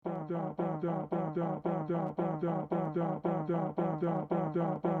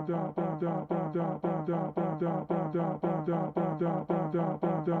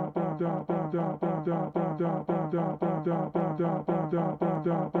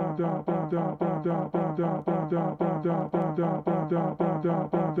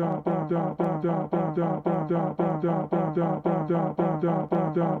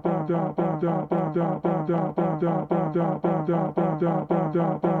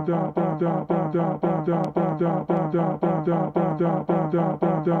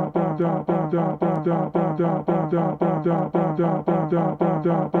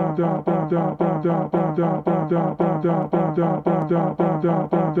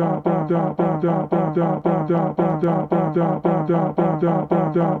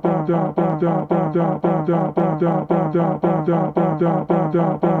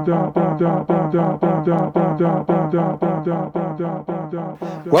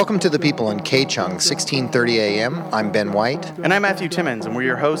Welcome to The People on K-Chung, 1630 AM. I'm Ben White. And I'm Matthew Timmons, and we're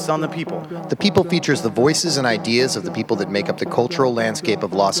your hosts on The People. The People features the voices and ideas of the people that make up the cultural landscape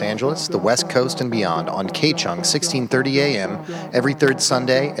of Los Angeles, the West Coast, and beyond on K-Chung, 1630 AM, every third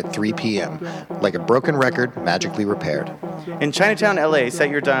Sunday at 3 p.m. Like a broken record, magically repaired. In Chinatown, LA, set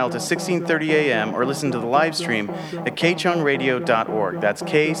your dial to 1630 AM or listen to the live stream at kchungradio.org. That's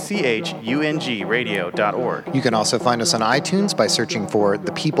KCHUNG radio.org. You can also find us on iTunes by searching for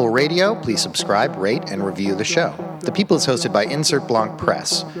The People Radio. Please subscribe, rate, and review the show. The People is hosted by Insert Blanc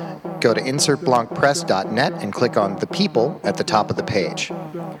Press. Go to insertblancpress.net and click on The People at the top of the page.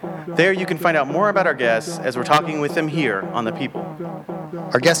 There you can find out more about our guests as we're talking with them here on The People.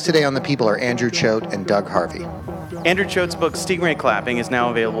 Our guests today on The People are Andrew Choate and Doug Harvey. Andrew Choate's book, Stingray Clapping, is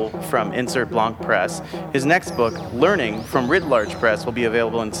now available from Insert Blanc Press. His next book, Learning, from Writ Large Press, will be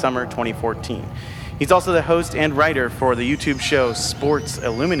available in summer 2014. He's also the host and writer for the YouTube show Sports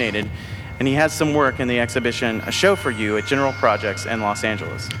Illuminated, and he has some work in the exhibition A Show for You at General Projects in Los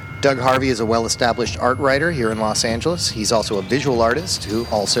Angeles. Doug Harvey is a well-established art writer here in Los Angeles. He's also a visual artist who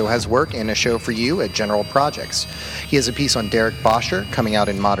also has work in A Show for You at General Projects. He has a piece on Derek Bosher coming out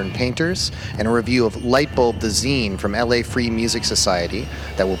in Modern Painters and a review of Lightbulb the Zine from LA Free Music Society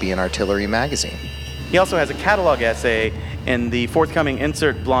that will be in Artillery magazine. He also has a catalog essay in the forthcoming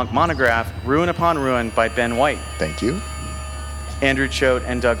Insert Blanc monograph, Ruin Upon Ruin by Ben White. Thank you. Andrew Choate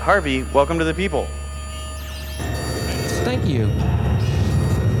and Doug Harvey, welcome to The People. Thank you.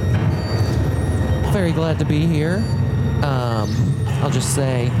 Very glad to be here. I'll just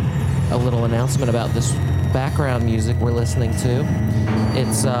say a little announcement about this background music we're listening to.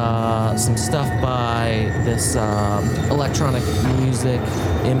 It's some stuff by this electronic music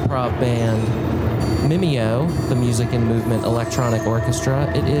improv band Mimeo, the Music and Movement Electronic Orchestra.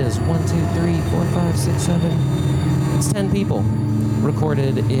 It is 1, 2, 3, 4, 5, 6, 7. It's 10 people.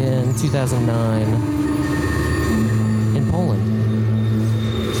 Recorded in 2009 in Poland.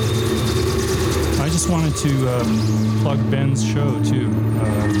 I just wanted to plug Ben's show too,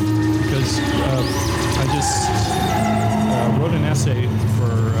 because I just wrote an essay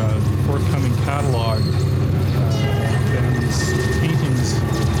for the forthcoming catalog. Ben's paintings.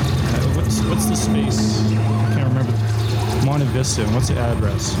 What's the space? I can't remember. Monte Vista. What's the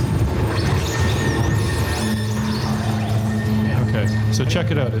address? Okay, so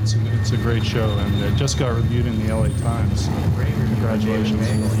check it out. It's a great show, and it just got reviewed in the LA Times. So congratulations.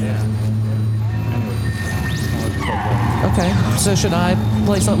 Okay, so should I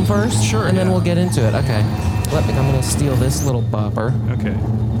play something first? Sure. And then we'll get into it. Okay. I'm going to steal this little bopper. Okay.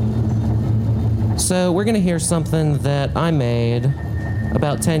 So we're going to hear something that I made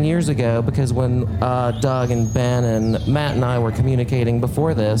about 10 years ago, because when Doug and Ben and Matt and I were communicating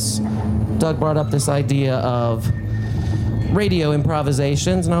before this, Doug brought up this idea of radio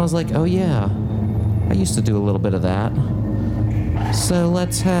improvisations, and I was like, oh yeah, I used to do a little bit of that. So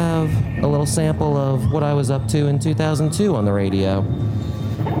let's have a little sample of what I was up to in 2002 on the radio.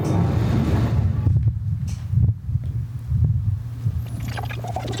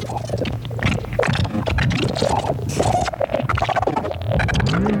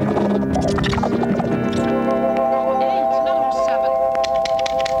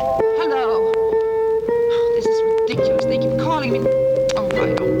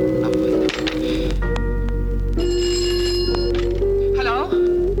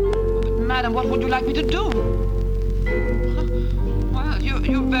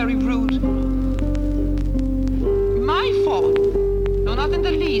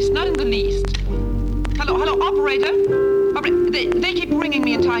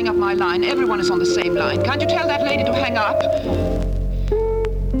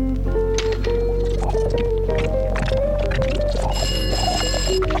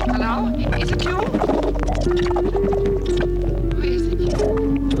 Hello? Who is it? Oh,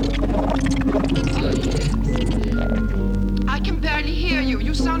 yes. I can barely hear you.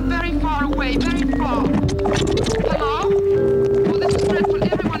 You sound very far away, very far. Hello? Oh, this is dreadful.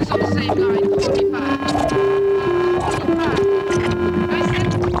 Everyone is on the same line. Call me back. Call me back. I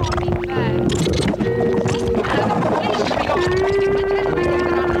said to call me back. Please,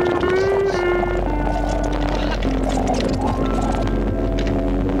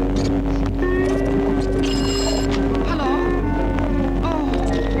 hello?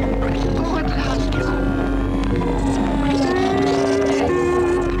 Oh, at last.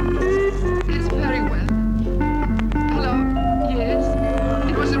 Yes, very well. Hello? Yes?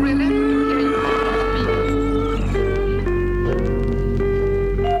 It was a real effort to hear you speak.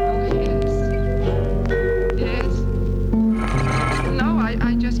 Oh, yes. Yes? No,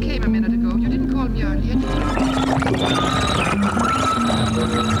 I just came a minute ago. You didn't call me earlier.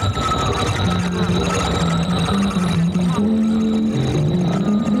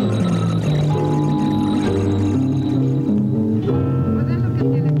 Well, then look at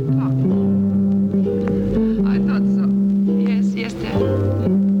the electric clock. I thought so. Yes, dear.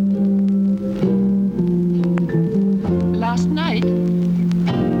 Last night?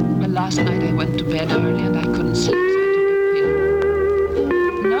 Well, last night I went to bed early and I couldn't sleep, so I took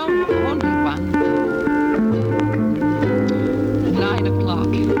a pill. No, only one. 9 o'clock.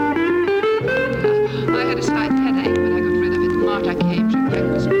 Yeah, I had a slight headache, but I got rid of it. Marta came, she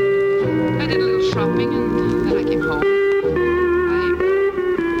breakfast. I did a little shopping and then I came home.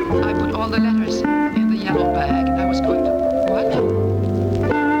 I put all the letters in the yellow bag and I was going to... What?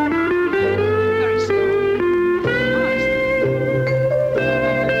 Very slow. Honestly.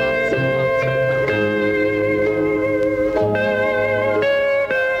 Lots and lots of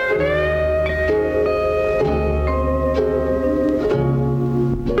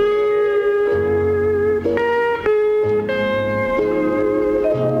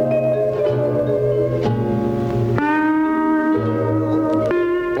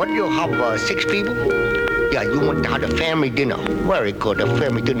What do you have, 6 people? Yeah, you want to have a family dinner. Very good, a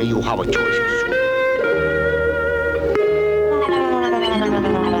family dinner, you have a choice of soup.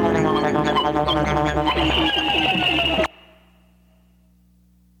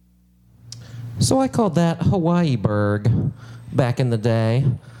 So I called that Hawaiiburg back in the day.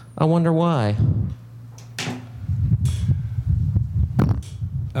 I wonder why.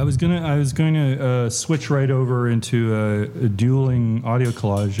 I was gonna switch right over into dueling audio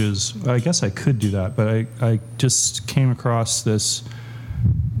collages. I guess I could do that, but I just came across this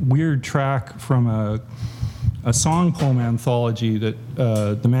weird track from a song poem anthology that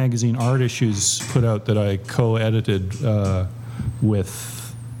the magazine Art Issues put out that I co-edited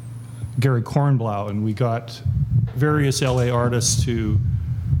with Gary Kornblau, and we got various LA artists to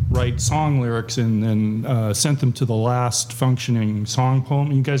write song lyrics and then sent them to the last functioning song poem.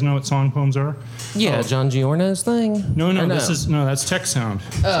 You guys know what song poems are? Yeah, John Giorno's thing? No, Or that's text sound.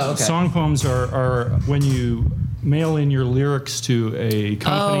 Oh, okay. Song poems are when you mail in your lyrics to a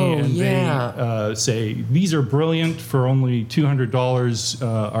company they say, these are brilliant for only $200.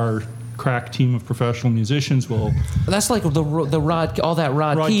 Our crack team of professional musicians will... That's like the Rod, all that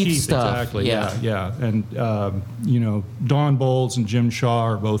Rod Keith stuff. Exactly, yeah. And, Don Bowles and Jim Shaw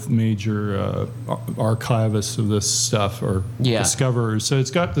are both major archivists of this stuff, or discoverers. So it's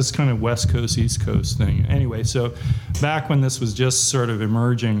got this kind of West Coast, East Coast thing. Anyway, so back when this was just sort of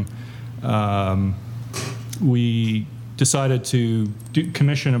emerging, we decided to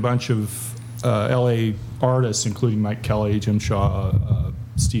commission a bunch of LA artists, including Mike Kelly, Jim Shaw,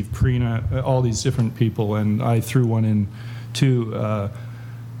 Steve Prina, all these different people, and I threw one in too.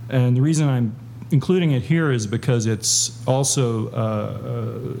 And the reason I'm including it here is because it's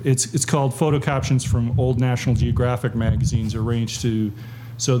also it's called Photo Captions from Old National Geographic magazines, arranged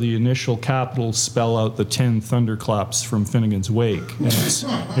so the initial capitals spell out the 10 thunderclaps from Finnegan's Wake. And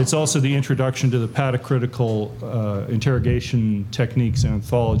it's also the introduction to the Patacritical Interrogation Techniques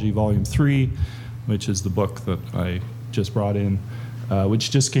Anthology, Volume 3, which is the book that I just brought in, which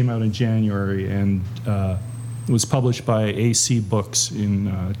just came out in January and was published by AC Books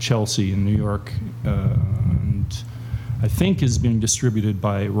in Chelsea in New York, and I think is being distributed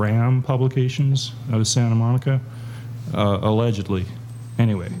by RAM Publications out of Santa Monica, allegedly.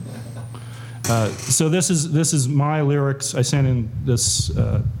 Anyway, so this is my lyrics. I sent in this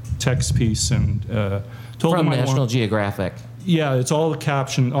text piece and told them from National Geographic. Yeah, it's all the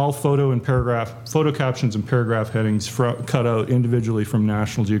caption, all photo captions and paragraph headings cut out individually from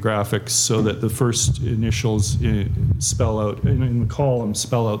National Geographic, so that the first initials spell out, in the column,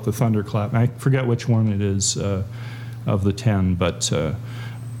 spell out the thunderclap. I forget which one it is of the 10, but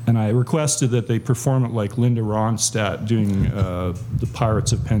And I requested that they perform it like Linda Ronstadt doing the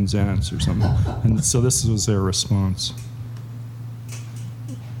Pirates of Penzance or something. And so this was their response.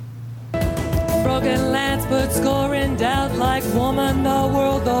 Broken lance put score in doubt like woman the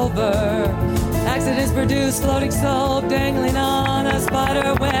world over. Accidents produce floating soap dangling on a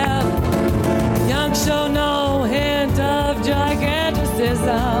spider web. Young show no hint of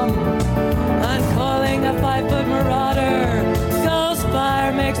giganticism. Uncoiling a 5-foot marauder. Ghost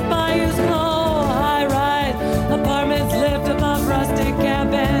fire makes bayous glow. High-rise apartments lift above rustic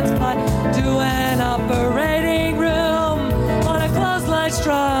cabins. Fly to an operating room on a clothesline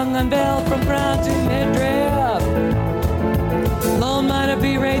strung, unveiled from ground to midriff. Lone miner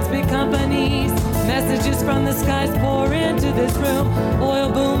B-rates, big companies. Messages from the skies pour into this room. Oil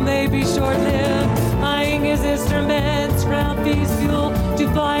boom may be short-lived. Eyeing his instruments, ground fees fuel to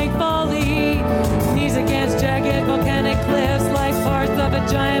flying folly. Knees against jagged volcanic cliffs like parts of a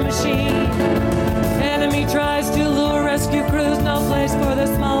giant machine. Enemy tries to lure rescue crews, no place for the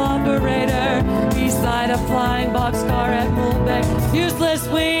small operator. Beside a flying boxcar at Mulbeck, useless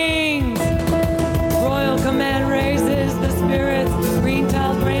wings. Royal command raises the spirits, green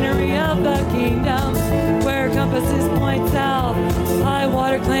tiled granary of the kingdom, where compasses point south. High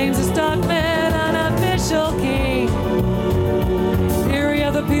water claims a stockman, unofficial king. Theory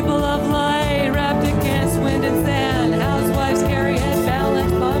of the people of light, wrapped against wind and sand. Housewives carry head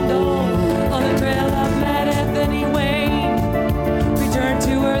balanced bundle on the trail of Mad Anthony Wayne. Return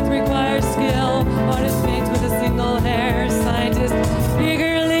to earth requires skill. Artist paints with a single hair. Scientists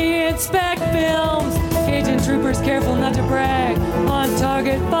eagerly inspect films. Cajun troopers careful not to brag on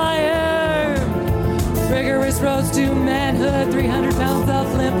target fire. Rigorous roads to manhood, 300 pounds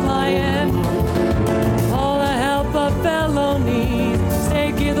of limp lion. All the help a fellow needs.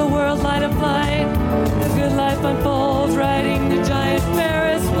 Stay, give the world light of light. The good life unfolds, riding the giant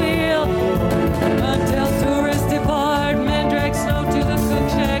Ferris wheel. Until tourists depart, men drag snow to the cook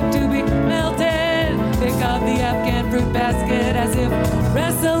shack to be melted. Pick up the Afghan fruit basket as if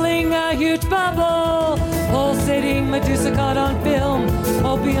wrestling a huge bubble. Pulsating Medusa caught on film.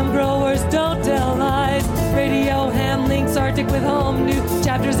 Opium growers don't tell lies. Radio ham links Arctic with home. New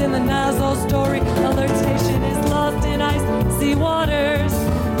chapters in the Nazo story. Alert station is lost in ice sea waters.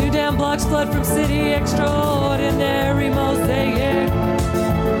 New dam blocks flood from city. Extraordinary mosaic.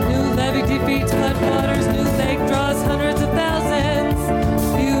 New levee defeats flood waters. New lake draws hundreds of thousands.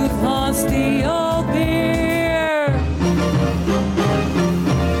 Youth haunts the old pier.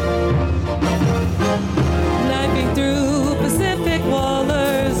 Knifing through Pacific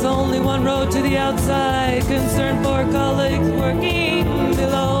wallers. Only one road to the outside. Concern for colleagues working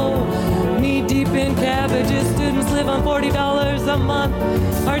below. Knee deep in cabbages. Students live on $40 a month.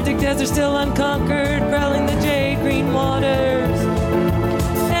 Arctic desert still unconquered. Prowling the jade green waters.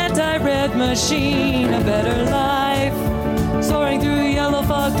 Anti-red machine, a better life. Soaring through yellow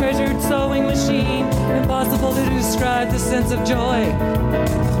fog, treasured sewing machine. Impossible to describe the sense of joy.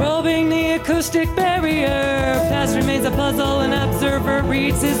 Probing the acoustic barrier. Past remains a puzzle, an observer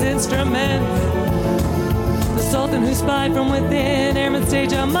reads his instrument. The Sultan who spied from within. Airmen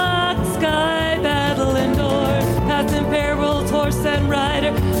stage a mock sky battle indoors. Paths in perils, horse and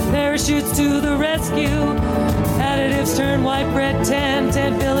rider. Parachutes to the rescue. Additives turn white bread tent.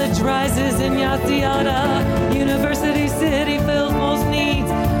 Tent village rises in Yasiata. University city fills most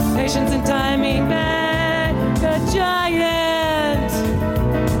needs. Patience and timing back. The giant.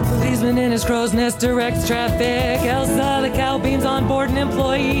 Policeman in his crow's nest directs traffic. Elsa, the cow beans on board an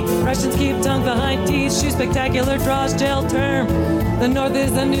employee. Russians keep tongue behind teeth. Shoe spectacular draws jail term. The north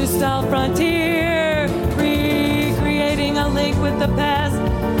is a new style frontier. Recreating a link with the past.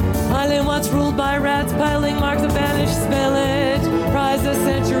 Island once ruled by rats, piling marks of vanished spillage. Prize of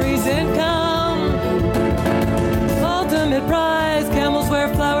centuries income. Ultimate prize, camels wear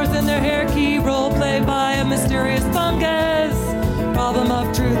flowers in their hair. Key role played by a mysterious fungus. Problem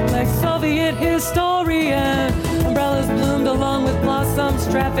of truth, like Soviet historian. Umbrellas bloomed along with blossoms.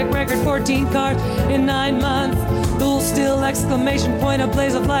 Traffic record 14 cars in 9 months. Dual still exclamation point, a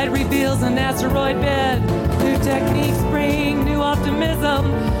blaze of light reveals an asteroid bed. New techniques bring new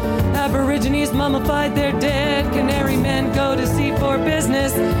optimism. Aborigines mummified their dead. Canary men go to sea for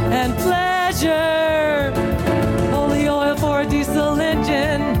business and pleasure. Holy oil for a diesel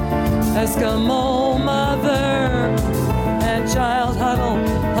engine. Eskimo mother and child huddle.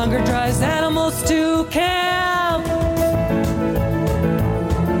 Hunger drives animals to camp.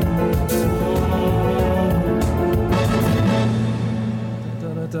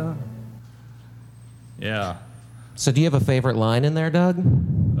 Yeah. So do you have a favorite line in there, Doug?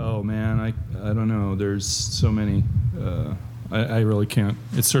 Oh man, I don't know. There's so many. I really can't.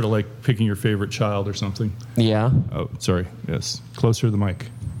 It's sort of like picking your favorite child or something. Yeah. Oh, sorry. Yes. Closer to the mic.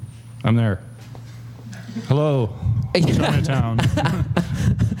 I'm there. Hello. Chinatown.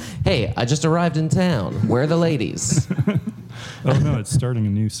 Hey, I just arrived in town. Where are the ladies? Oh, no, it's starting a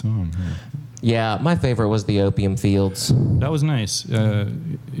new song. Yeah, my favorite was the Opium Fields. That was nice. Yeah,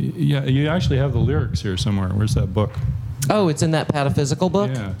 you actually have the lyrics here somewhere. Where's that book? Oh, it's in that pataphysical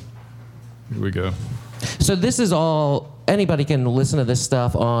book? Yeah. Here we go. So this is all, anybody can listen to this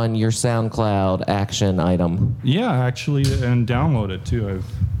stuff on your SoundCloud action item. Yeah, actually, and download it too.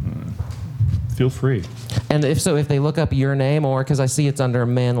 Feel free. And if they look up your name, or because I see it's under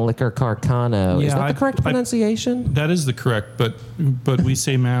Mannlicher Carcano, is that the correct pronunciation? That is the correct, but we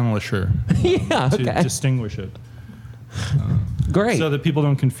say Mannlicher yeah, to okay. distinguish it. Great. So that people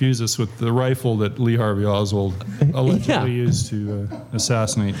don't confuse us with the rifle that Lee Harvey Oswald allegedly used to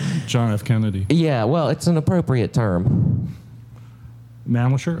assassinate John F. Kennedy. Yeah, well, it's an appropriate term.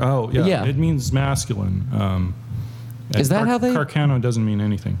 Mannlicher? Oh, yeah. Yeah. It means masculine. Is that how they... Carcano doesn't mean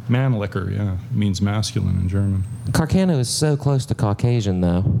anything. Mannlicher, yeah, means masculine in German. Carcano is so close to Caucasian,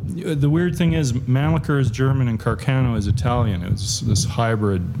 though. The weird thing is, Mannlicher is German and Carcano is Italian. It was this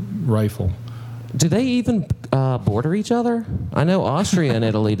hybrid rifle. Do they even border each other? I know Austria and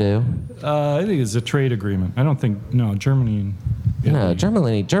Italy do. I think it's a trade agreement. I don't think, no, Germany and Italy. No,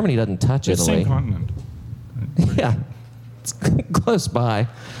 Germany doesn't touch it's Italy. Same continent. Yeah, it's close by.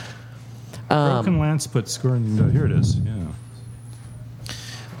 Broken lance put scoring. No, here it is. Yeah.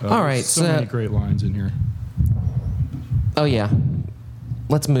 All right. So many great lines in here. Oh yeah.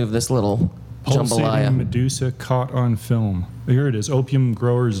 Let's move this little Pulsating jambalaya. Medusa caught on film. Here it is. Opium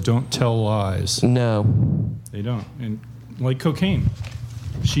growers don't tell lies. No. They don't. And like cocaine,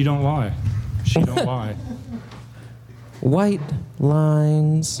 she don't lie. She don't lie. White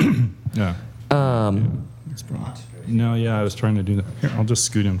lines. Yeah. No, yeah, I was trying to do that. Here, I'll just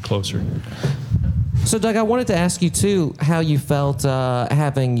scoot in closer. So, Doug, I wanted to ask you, too, how you felt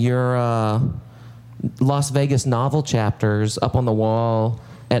having your Las Vegas novel chapters up on the wall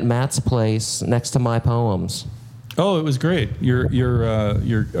at Matt's place next to my poems. Oh, it was great.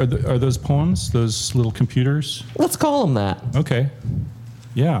 Are those poems, those little computers? Let's call them that. Okay.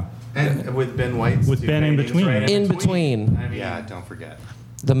 Yeah. And with Ben White's with Ben in between. Right in between. I mean, yeah, don't forget.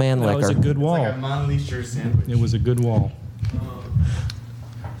 The Mannlicher. That was a good wall. It's like a Mannlicher sandwich. It was a good wall.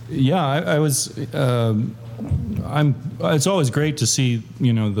 Yeah, I was. It's always great to see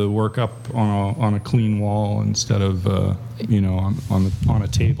the work up on a clean wall instead of on a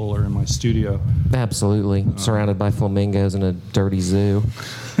table or in my studio. Absolutely, surrounded by flamingos in a dirty zoo.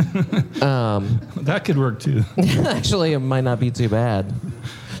 That could work too. Actually, it might not be too bad.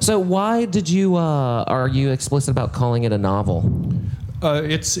 So, why did you? Are you explicit about calling it a novel?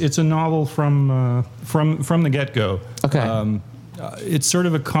 It's a novel from the get-go. Okay. It's sort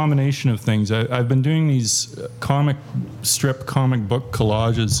of a combination of things. I've been doing these comic book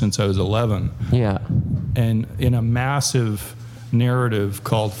collages since I was 11. Yeah. And in a massive narrative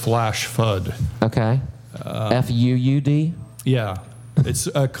called Flash FUD. Okay. FUUD? Yeah.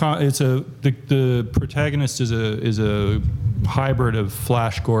 The protagonist is a hybrid of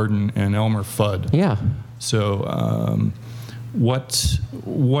Flash Gordon and Elmer Fudd. Yeah. So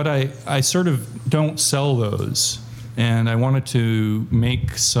what I sort of don't sell those, and I wanted to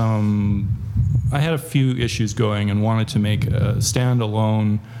make I had a few issues going and wanted to make a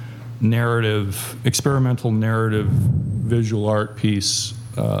standalone experimental narrative visual art piece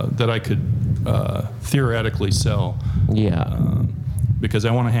that I could theoretically sell. Yeah. Because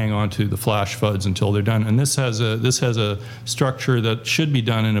I want to hang on to the Flash FUDs until they're done. And this has a structure that should be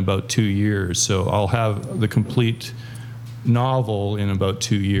done in about 2 years. So I'll have the complete novel in about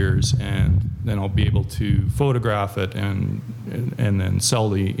 2 years, and then I'll be able to photograph it and then sell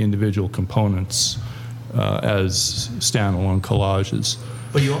the individual components as standalone collages.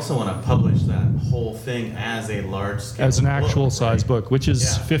 But you also want to publish that whole thing as a large-scale as an actual book, size right? book, which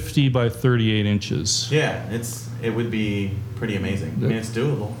is 50 by 38 inches. Yeah, it would be pretty amazing. I mean, it's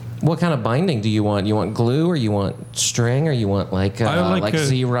doable. What kind of binding do you want? You want glue, or you want string, or you want like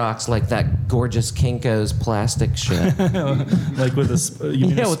Xerox, like that gorgeous Kinko's plastic shit? Like with a you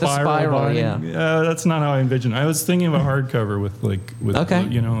mean a spiral binding? Yeah. That's not how I envisioned. I was thinking of a hardcover with okay.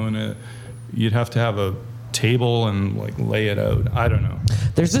 And you'd have to have a table and like lay it out. I don't know.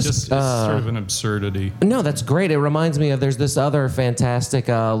 There's it's sort of an absurdity. No, that's great. It reminds me of there's this other fantastic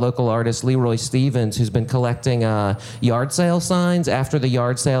local artist, Leroy Stevens, who's been collecting yard sale signs after the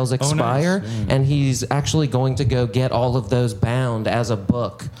yard sales expire, nice. Yeah. and he's actually going to go get all of those bound as a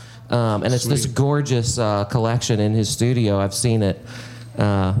book. And it's this gorgeous collection in his studio. I've seen it.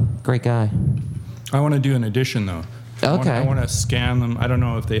 Great guy. I want to do an edition though. Okay. I want to scan them. I don't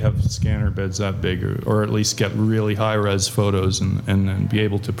know if they have scanner beds that big, or at least get really high-res photos and then be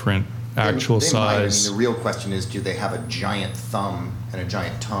able to print actual they size. Might. I mean, the real question is, do they have a giant thumb and a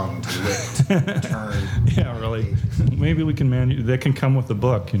giant tongue to lift and turn? Yeah, really. Maybe we can they can come with the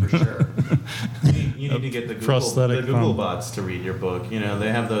book. You know? For sure. You need to get the Google bots to read your book. You know,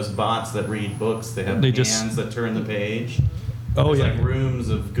 they have those bots that read books. They have hands that turn the page. Oh, There's like rooms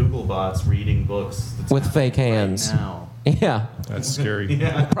of Google bots reading books. With fake hands. Right now. Yeah. That's scary.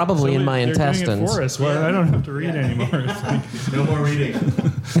 Yeah. Probably in my intestines. Doing it for us. Well, I don't have to read anymore. No more reading.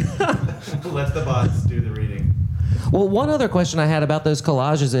 Let the bots do the reading. Well, one other question I had about those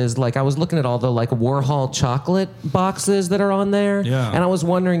collages is, like, I was looking at all the, like, Warhol chocolate boxes that are on there. Yeah. And I was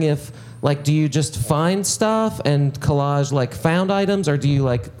wondering if, like, do you just find stuff and collage, like, found items? Or do you,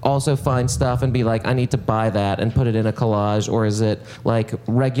 like, also find stuff and be like, I need to buy that and put it in a collage? Or is it, like,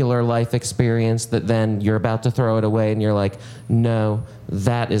 regular life experience that then you're about to throw it away and you're like, no,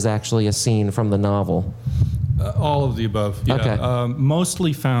 that is actually a scene from the novel? All of the above. Yeah. Okay.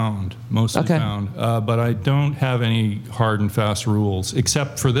 Mostly found. But I don't have any hard and fast rules,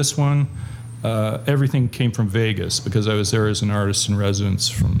 except for this one. Everything came from Vegas because I was there as an artist in residence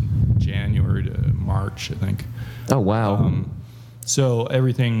from January to March, I think. Oh, wow. So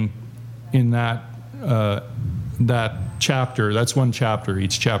everything in that chapter, that's one chapter.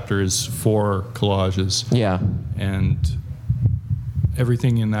 Each chapter is 4 collages. Yeah. And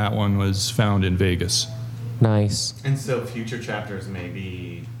everything in that one was found in Vegas. Nice. And so future chapters may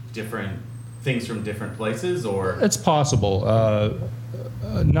be different things from different places, or it's possible.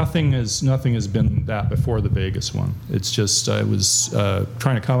 Nothing has been that before the Vegas one. It's just I was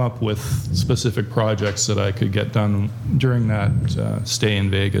trying to come up with specific projects that I could get done during that stay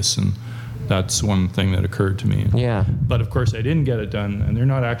in Vegas, and that's one thing that occurred to me. Yeah. But of course I didn't get it done, and they're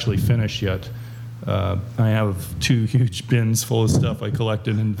not actually finished yet. I have 2 huge bins full of stuff I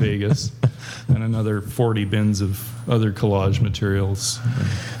collected in Vegas and another 40 bins of other collage materials.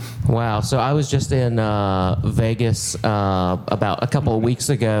 Wow. So I was just in Vegas about a couple of weeks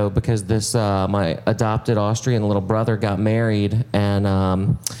ago because my adopted Austrian little brother got married,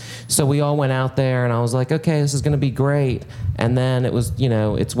 and so we all went out there, and I was like, okay, this is going to be great. And then it was,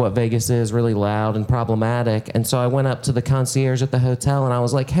 it's what Vegas is, really loud and problematic. And so I went up to the concierge at the hotel, and I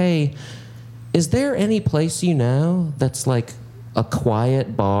was like, hey, is there any place that's like a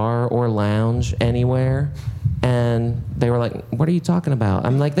quiet bar or lounge anywhere? And they were like, what are you talking about?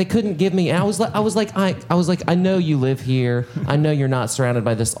 I'm like, they couldn't give me. I was like, I know you live here. I know you're not surrounded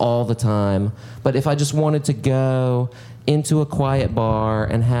by this all the time. But if I just wanted to go into a quiet bar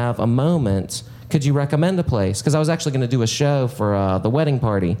and have a moment, could you recommend a place? Because I was actually going to do a show for the wedding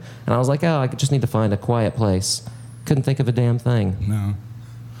party. And I was like, I just need to find a quiet place. Couldn't think of a damn thing.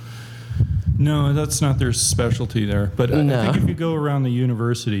 No, that's not their specialty there. But I think if you go around the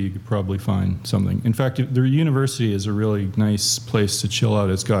university, you could probably find something. In fact, the university is a really nice place to chill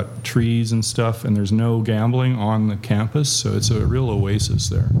out. It's got trees and stuff, and there's no gambling on the campus, so it's a real oasis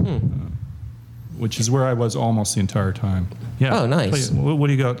there, which is where I was almost the entire time. Yeah. Oh, nice. What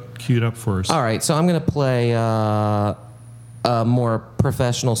do you got queued up for us? All right, so I'm going to play a more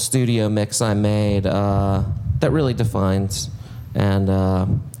professional studio mix I made that really defines and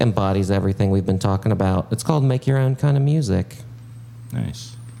embodies everything we've been talking about. It's called Make Your Own Kind of Music.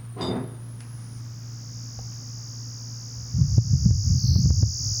 Nice.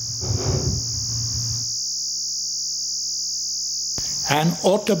 An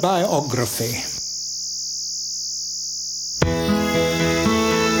autobiography.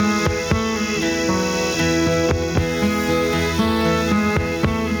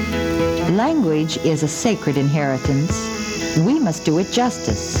 Language is a sacred inheritance. We must do it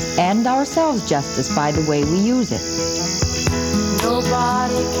justice, and ourselves justice by the way we use it.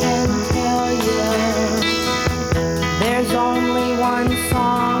 Nobody can tell you there's only one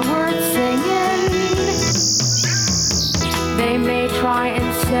song worth singing. They may try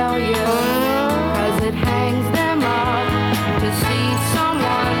and sell you, 'cause it hangs them up to see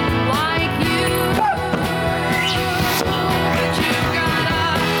someone like you. But you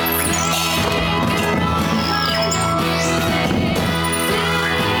gotta make your own kind of music.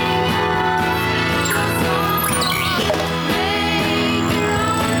 Make your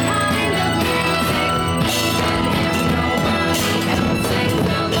own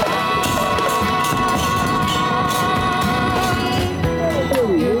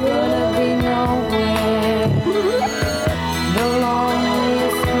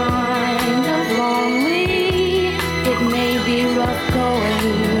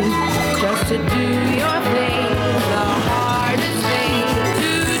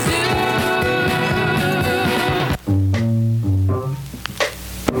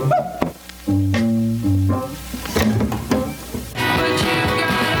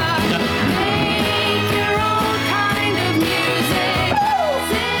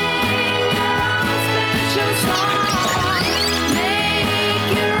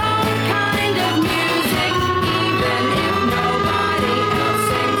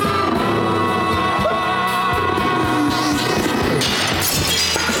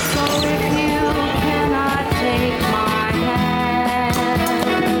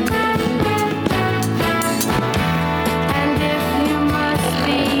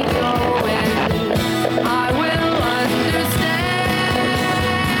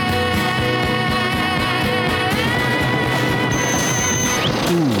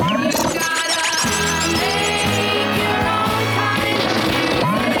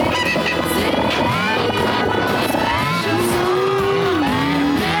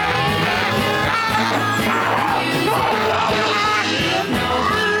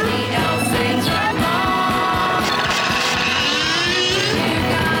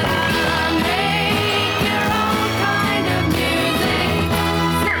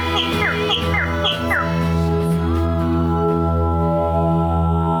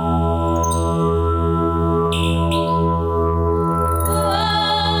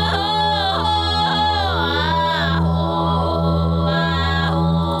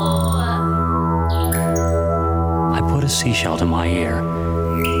seashell to my ear,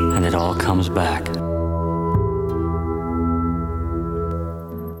 and it all comes back.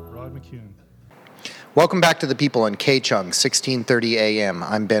 Welcome back to The People on K-Chung, 1630 AM.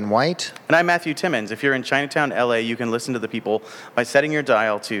 I'm Ben White. And I'm Matthew Timmons. If you're in Chinatown, LA, you can listen to The People by setting your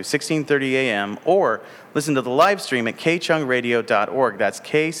dial to 1630 AM or listen to the live stream at kchungradio.org. That's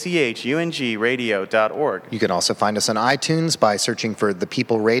KCHUNG radio.org. You can also find us on iTunes by searching for The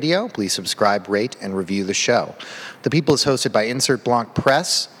People Radio. Please subscribe, rate, and review the show. The People is hosted by Insert Blanc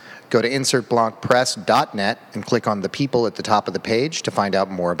Press. Go to insertblancpress.net and click on The People at the top of the page to find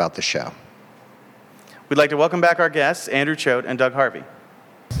out more about the show. We'd like to welcome back our guests, Andrew Choate and Doug Harvey.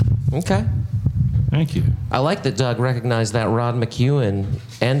 Okay. Thank you. I like that Doug recognized that Rod McEwen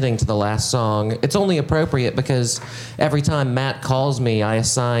ending to the last song. It's only appropriate because every time Matt calls me, I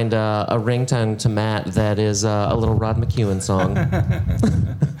assigned a ringtone to Matt that is a little Rod McEwen song.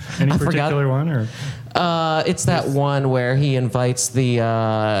 Any particular one? Or? It's that one where he invites the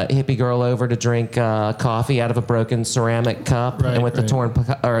hippie girl over to drink coffee out of a broken ceramic cup, and with the torn,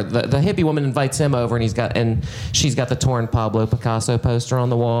 the hippie woman invites him over, and she's got the torn Pablo Picasso poster on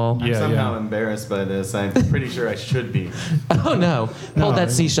the wall. I'm somehow embarrassed by this. I'm pretty sure I should be. Oh no! Hold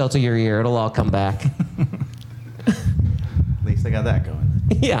that seashell to your ear; it'll all come back. At least I got that going.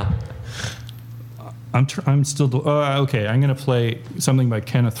 Yeah. I'm still okay. I'm going to play something by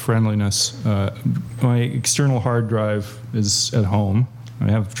Kenneth Friendliness. My external hard drive is at home. I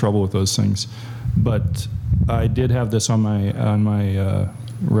have trouble with those things, but I did have this on my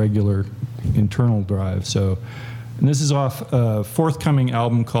regular internal drive. So, and this is off a forthcoming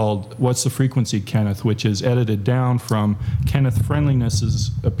album called "What's the Frequency, Kenneth," which is edited down from Kenneth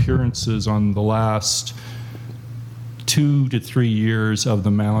Friendliness's appearances on the last 2 to 3 years of the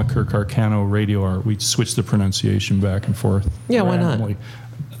Malakirk Arcano radio art. We switch the pronunciation back and forth. Yeah, randomly.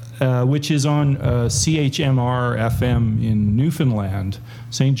 Why not? Which is on CHMR FM in Newfoundland,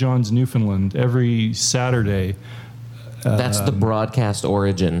 St. John's, Newfoundland, every Saturday. That's the broadcast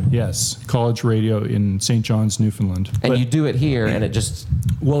origin. Yes, college radio in St. John's, Newfoundland. And you do it here, and it just...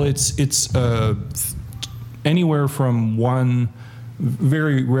 Well, it's anywhere from one...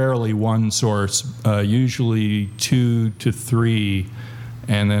 Very rarely one source, usually 2 to 3,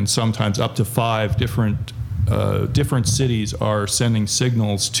 and then sometimes up to 5 different cities are sending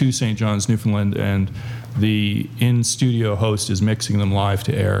signals to St. John's, Newfoundland, and the in-studio host is mixing them live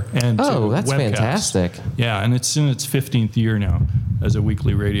to air. And that's webcast. Fantastic. Yeah, and it's in its 15th year now as a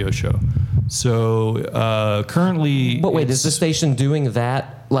weekly radio show. So currently... But wait, is the station doing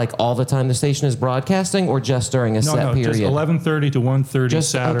that like all the time the station is broadcasting, or just during a set period? Just 11:30 to 1:30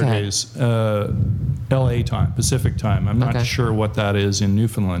 Saturdays, LA time, Pacific time. I'm not sure what that is in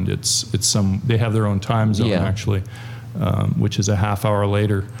Newfoundland. It's they have their own time zone actually, which is a half hour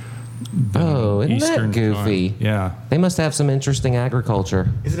later. Oh, isn't Eastern that goofy? Time. Yeah. They must have some interesting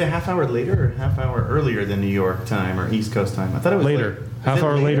agriculture. Is it a half hour later or a half hour earlier than New York time or East Coast time? I thought it was later. Half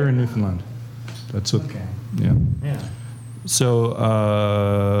hour later in Newfoundland. That's what. Okay. Yeah. Yeah. So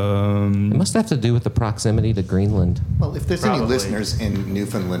it must have to do with the proximity to Greenland. Well, if there's any listeners in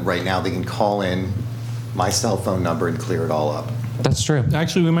Newfoundland right now, they can call in my cell phone number and clear it all up. That's true.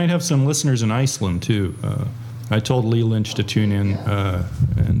 Actually, we might have some listeners in Iceland too. I told Lee Lynch to tune in. Hi,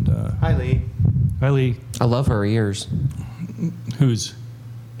 Lee. Hi, Lee. I love her ears. Whose?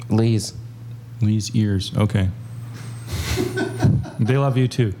 Lee's. Lee's ears. Okay. They love you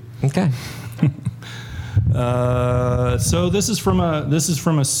too. Okay. So this is from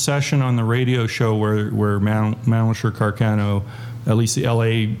a session on the radio show where Malakirk Arcano, at least the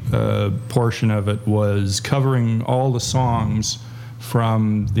LA portion of it, was covering all the songs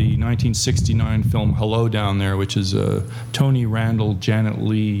from the 1969 film Hello Down There, which is a Tony Randall, Janet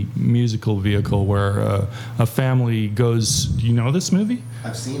Leigh musical vehicle where a family goes... Do you know this movie?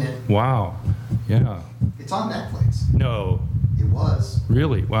 I've seen it. Wow. Yeah. It's on Netflix. No. It was.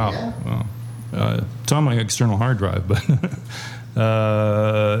 Really? Wow. Yeah. Wow. It's on my external hard drive, but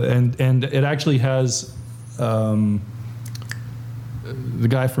and it actually has the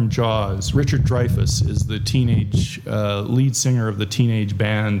guy from Jaws, Richard Dreyfuss, is the teenage lead singer of the teenage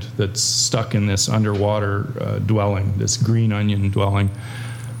band that's stuck in this underwater dwelling, this green onion dwelling,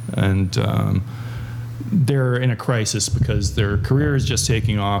 and they're in a crisis because their career is just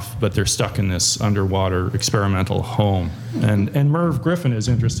taking off, but they're stuck in this underwater experimental home. And Merv Griffin is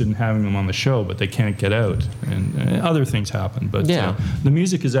interested in having them on the show, but they can't get out, and other things happen. But the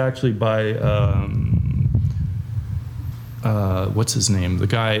music is actually by what's his name? The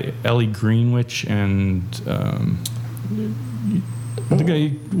guy Ellie Greenwich and the guy,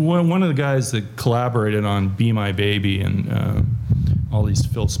 one of the guys that collaborated on "Be My Baby" and all these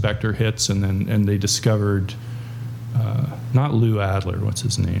Phil Spector hits, and they discovered not Lou Adler. What's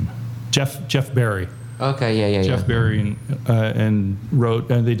his name? Jeff Berry. Okay, yeah. Jeff Berry and wrote,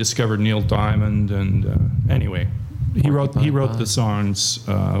 and they discovered Neil Diamond, and anyway, he wrote the songs.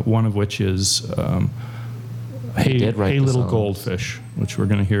 One of which is "Hey Little Goldfish," which we're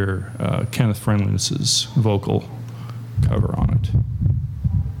going to hear Kenneth Friendliness's vocal cover on it.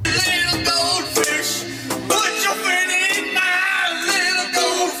 Little goldfish, put your fin in my little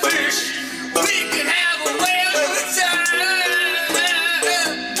goldfish. We can have a whale of a time.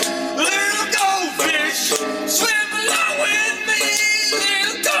 Little goldfish, swim along with me.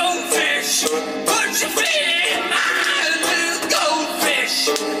 Little goldfish, put your fin in my little goldfish.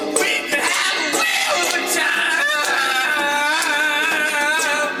 We can have a whale of a time.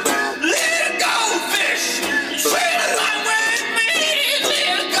 Little goldfish, swim along with me.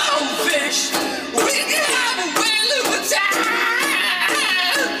 Little goldfish, we can have a whale of a time.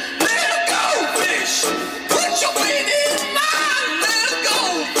 Little goldfish, put your feet in my little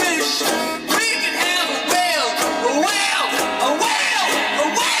goldfish. We can have a whale of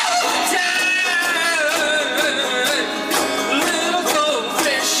a time. Little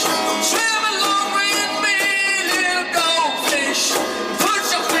goldfish, swim along with me. Little goldfish, put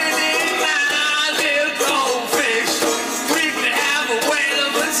your feet in my little goldfish. We can have a whale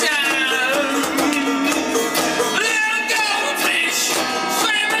of a time. Little goldfish,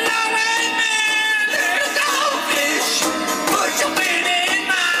 swim along with me. Little goldfish, put your feet in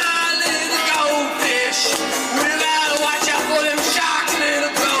my little goldfish. We gotta watch out for them sharks,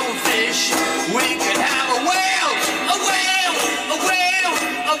 little goldfish. We can have a whale, a whale, a whale,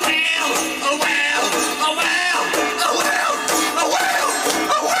 a whale, a whale, a whale, a whale, a whale,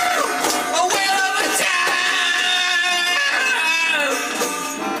 a whale, a whale of a time.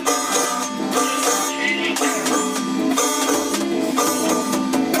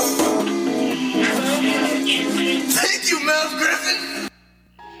 Thank you, Mel Griffin.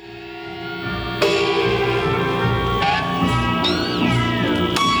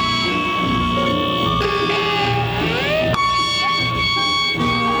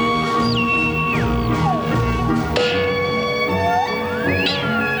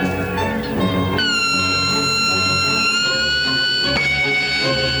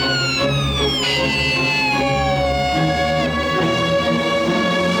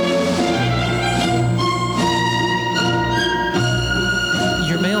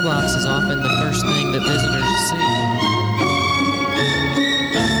 Your mailbox is often the first thing that visitors see.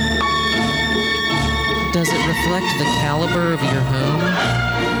 Does it reflect the caliber of your home?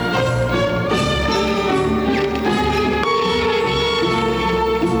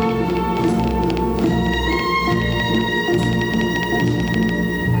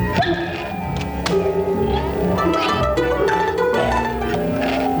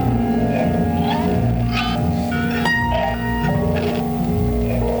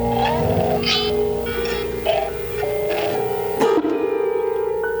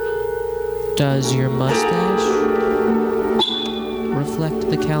 Does your mustache reflect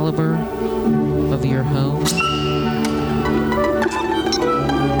the caliber of your home?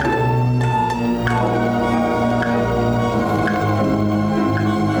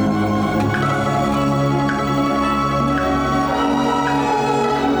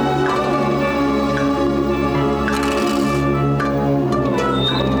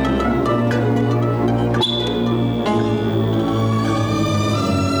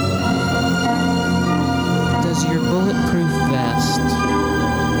 Does your bulletproof vest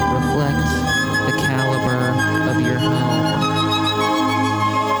reflect the caliber of your home?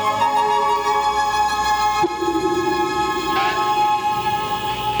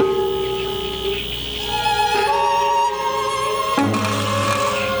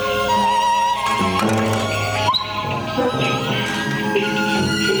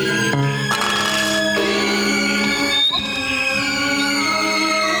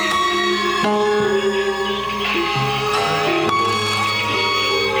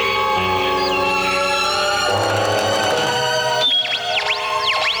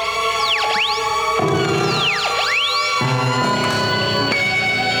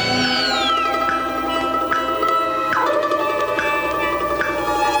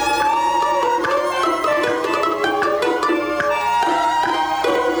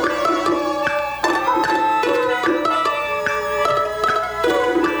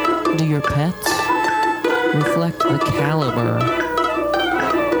 Do your pets reflect the caliber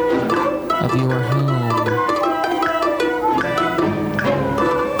of your home?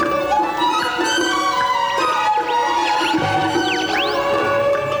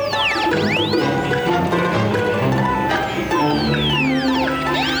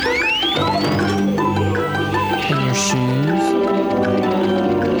 Can your shoes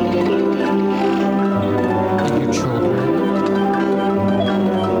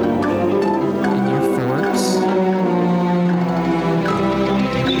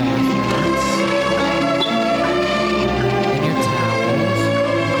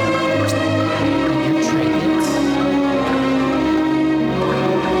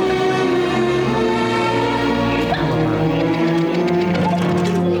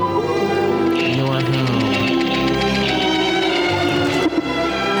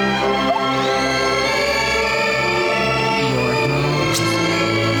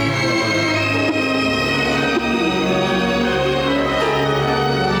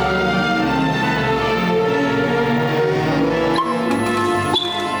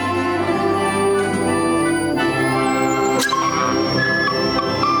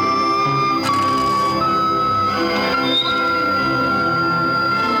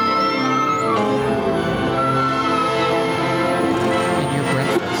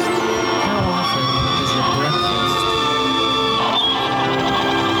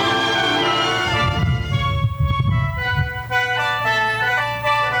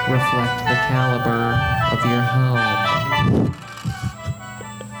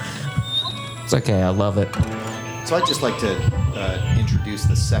It's okay. I love it. So I'd just like to introduce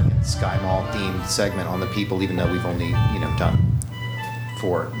the second Sky Mall themed segment on the people, even though we've only done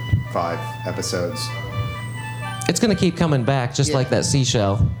 4, 5 episodes. It's going to keep coming back, just like that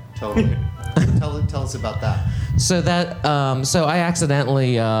seashell. Totally. Tell us about that. So so I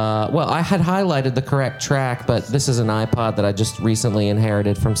accidentally, I had highlighted the correct track, but this is an iPod that I just recently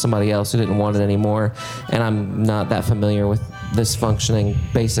inherited from somebody else who didn't want it anymore, and I'm not that familiar with this functioning,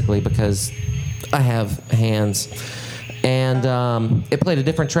 basically because I have hands. And it played a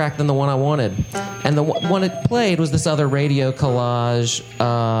different track than the one I wanted. And the one it played was this other radio collage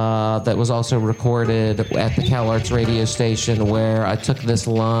that was also recorded at the Cal Arts radio station, where I took this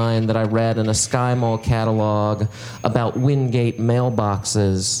line that I read in a Sky Mall catalog about Wingate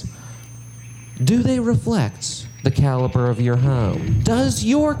mailboxes. Do they reflect the caliber of your home? Does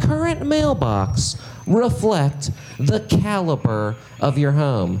your current mailbox reflect the caliber of your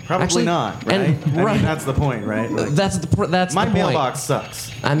home? Probably Actually, not, right? I mean, that's the point, right? Like, that's my the point. mailbox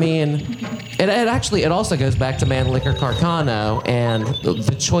sucks. I mean, it also goes back to Manlicker Carcano and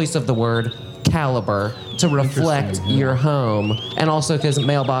the choice of the word caliber to reflect your home, and also because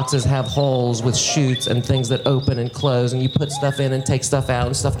mailboxes have holes with chutes and things that open and close, and you put stuff in and take stuff out,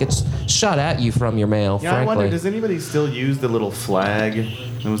 and stuff gets shot at you from your mail. Yeah, frankly. I wonder, does anybody still use the little flag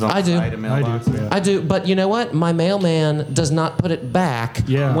that was on the side of mailbox? I do, but you know what? My mailman does not put it back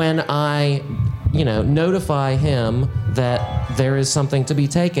when I, notify him that there is something to be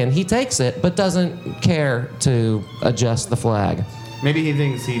taken. He takes it, but doesn't care to adjust the flag. Maybe he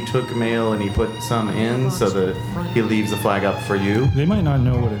thinks he took mail and he put some in so that he leaves the flag up for you. They might not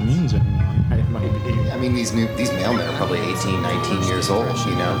know what it means anymore. It might be. I mean, these mailmen are probably 18, 19 years old,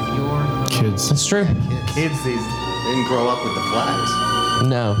 Kids. That's true. Kids, they didn't grow up with the flags.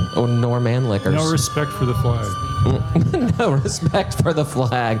 No, nor Manlickers. No respect for the flag. No respect for the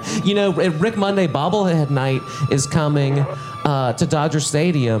flag. Rick Monday bobblehead night is coming to Dodger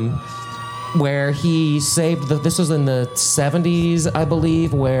Stadium, where he saved this was in the 70s, I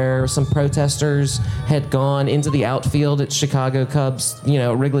believe, where some protesters had gone into the outfield at Chicago Cubs,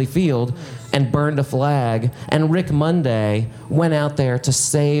 Wrigley Field, and burned a flag. And Rick Monday went out there to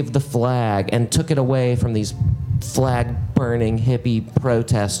save the flag and took it away from these flag-burning hippie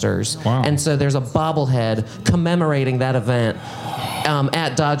protesters. Wow. And so there's a bobblehead commemorating that event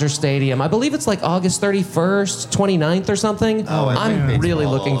at Dodger Stadium. I believe it's like August 31st, 29th or something. I'm really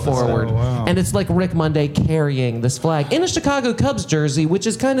looking forward. Wow. And it's like Rick Monday carrying this flag in a Chicago Cubs jersey, which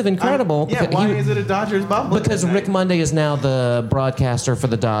is kind of incredible. Why is it a Dodgers bobblehead? Because Rick Monday is now the broadcaster for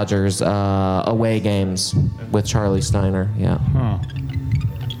the Dodgers away games with Charlie Steiner. Yeah. Huh.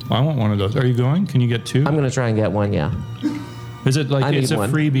 Well, I want one of those. Are you going? Can you get 2? I'm going to try and get one, yeah. Is it like it's a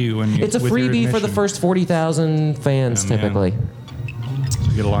freebie when you? It's a with your freebie for the admission? first 40,000 fans, typically. So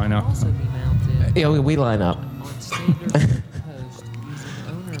you get a line up. Yeah, we line up.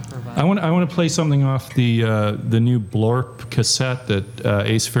 I want to play something off the new Blorp cassette that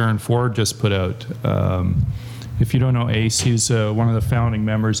Ace Farron Ford just put out. If you don't know Ace, he's one of the founding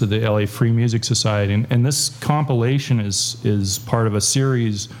members of the LA Free Music Society, and this compilation is part of a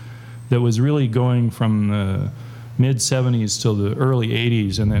series that was really going from the mid-'70s till the early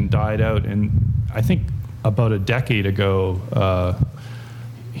 '80s, and then died out. And I think about a decade ago,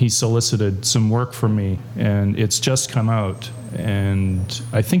 he solicited some work from me, and it's just come out. And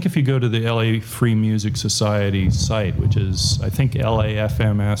I think if you go to the LA Free Music Society site, which is, I think,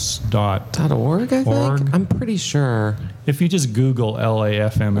 lafms.org, I think? I'm pretty sure. If you just Google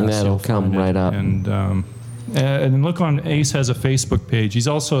LAFMS, that'll come right up. And look on, Ace has a Facebook page. He's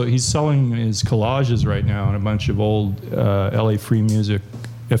selling his collages right now and a bunch of old LA Free Music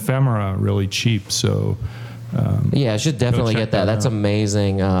ephemera really cheap. So I should definitely get that. That's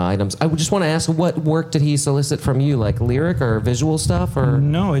amazing items. I just want to ask, what work did he solicit from you, like lyric or visual stuff, or?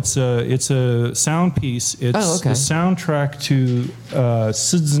 No, it's a sound piece. It's the soundtrack to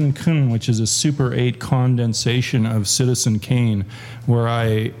Citizen Kane, which is a Super 8 condensation of Citizen Kane, where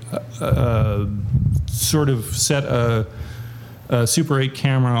I sort of set a Super 8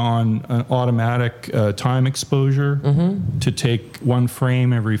 camera on an automatic time exposure to take one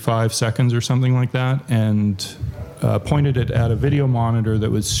frame every 5 seconds or something like that, and pointed it at a video monitor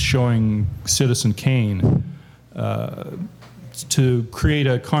that was showing Citizen Kane to create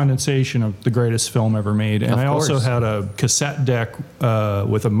a condensation of the greatest film ever made. And I also had a cassette deck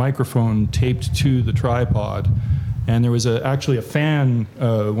with a microphone taped to the tripod. And there was actually a fan,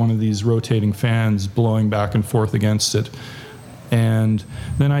 one of these rotating fans, blowing back and forth against it. And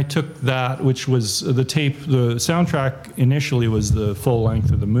then I took that, which was the tape. The soundtrack initially was the full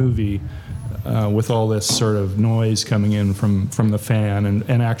length of the movie, with all this sort of noise coming in from the fan.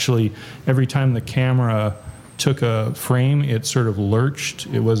 And actually, every time the camera took a frame, it sort of lurched.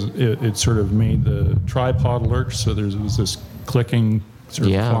 It sort of made the tripod lurch, so there was this clicking sort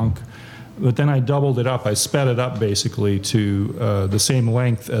of clunk. But then I doubled it up. I sped it up basically to the same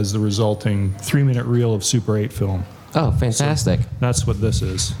length as the resulting 3-minute reel of Super 8 film. Oh, fantastic. So that's what this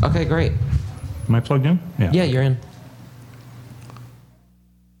is. Okay, great. Am I plugged in? Yeah, you're in.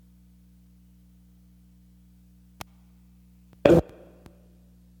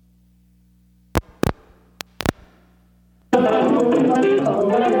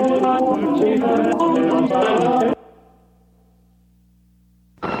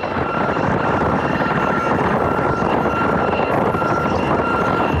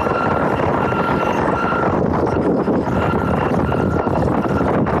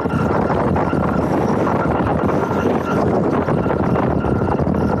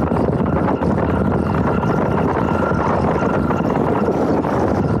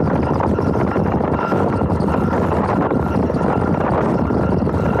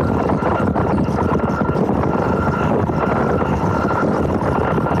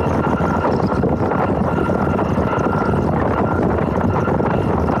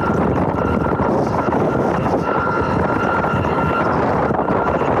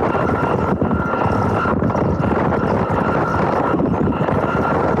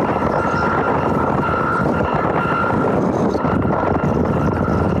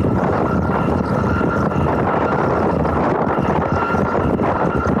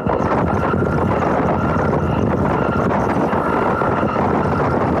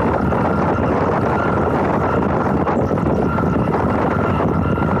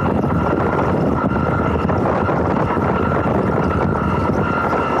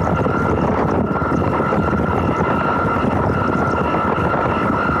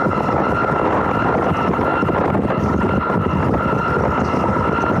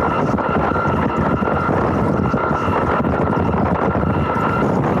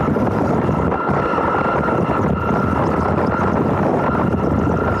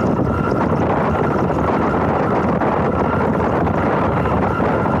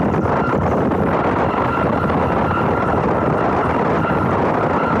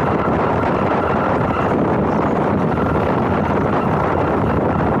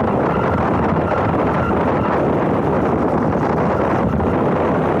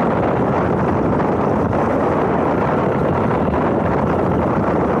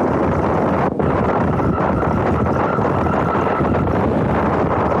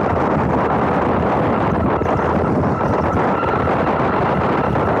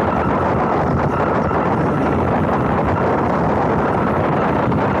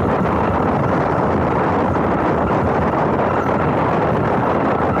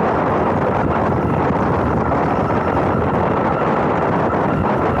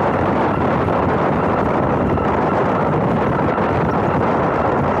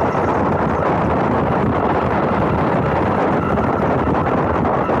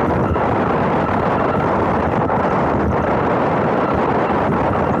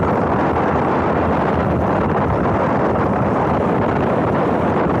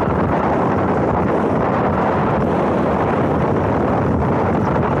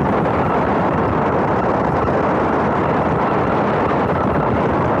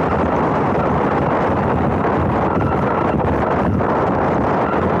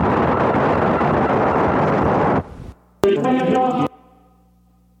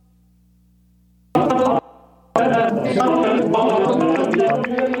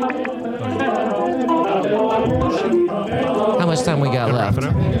 How much time we got left?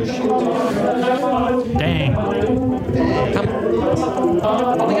 Dang.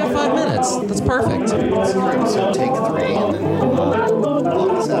 We got 5 minutes. That's perfect. So take 3 and then we'll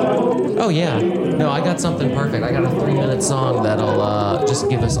blow this out. Oh, yeah. No, I got something perfect. I got a 3-minute song that'll just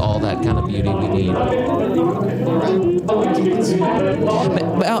give us all that kind of beauty we need.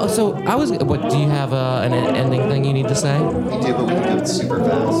 So I was. What do you have an ending thing you need to say? We do, but we can do it super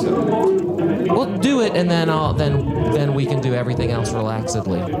fast. So. We'll do it, and then then we can do everything else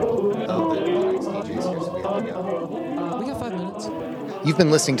relaxedly. We got 5 minutes. You've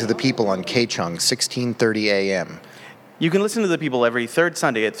been listening to The People on K-Chung, 1630 AM. You can listen to The People every third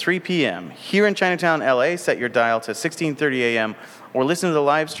Sunday at 3 p.m. Here in Chinatown, LA, set your dial to 1630 AM or listen to the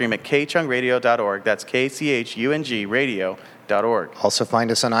live stream at kchungradio.org. That's KCHUNG radio.org. Also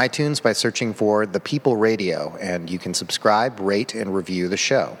find us on iTunes by searching for The People Radio, and you can subscribe, rate, and review the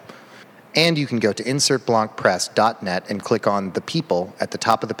show. And you can go to insertblancpress.net and click on The People at the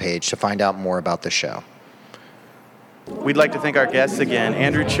top of the page to find out more about the show. We'd like to thank our guests again,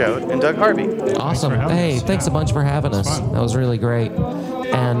 Andrew Choate and Doug Harvey. Awesome. Hey, thanks a bunch for having us. That was really great.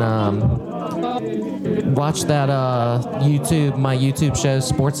 And watch that my YouTube show,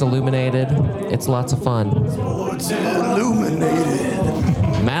 Sports Illuminated. It's lots of fun. Sports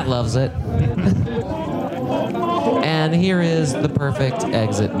Illuminated. Matt loves it. And here is the perfect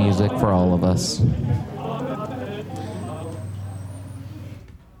exit music for all of us.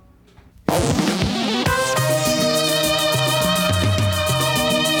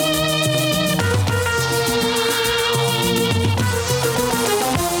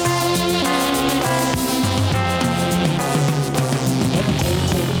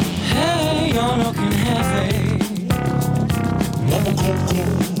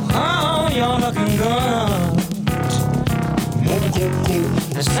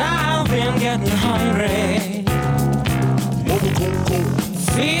 I've been getting hungry.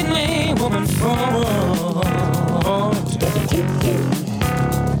 Feed me, woman, forward.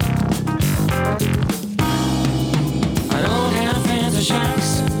 I don't have fancy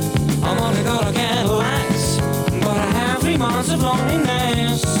shacks. I'm only gonna get likes. But I have 3 months of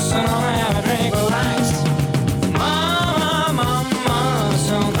loneliness, and all I have a drink relax. Mama, mama,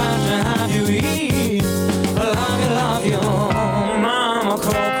 so glad to have you eat. Love you, Mama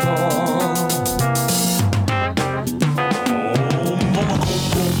Coco.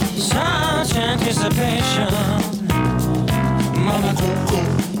 Such anticipation, Mama Coco,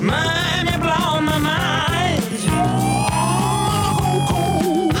 made me blow my mind.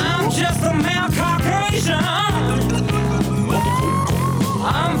 I'm just a male Caucasian.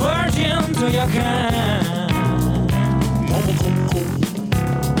 I'm virgin to your kind.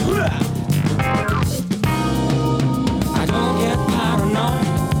 I don't get paranoid.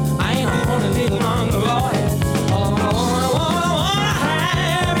 I ain't a horny little mongoloid. All I wanna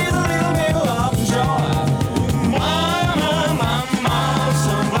have is a little bit of joy. Mama,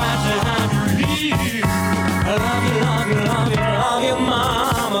 so glad to have you here. I love you,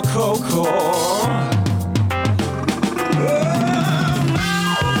 Mama Coco.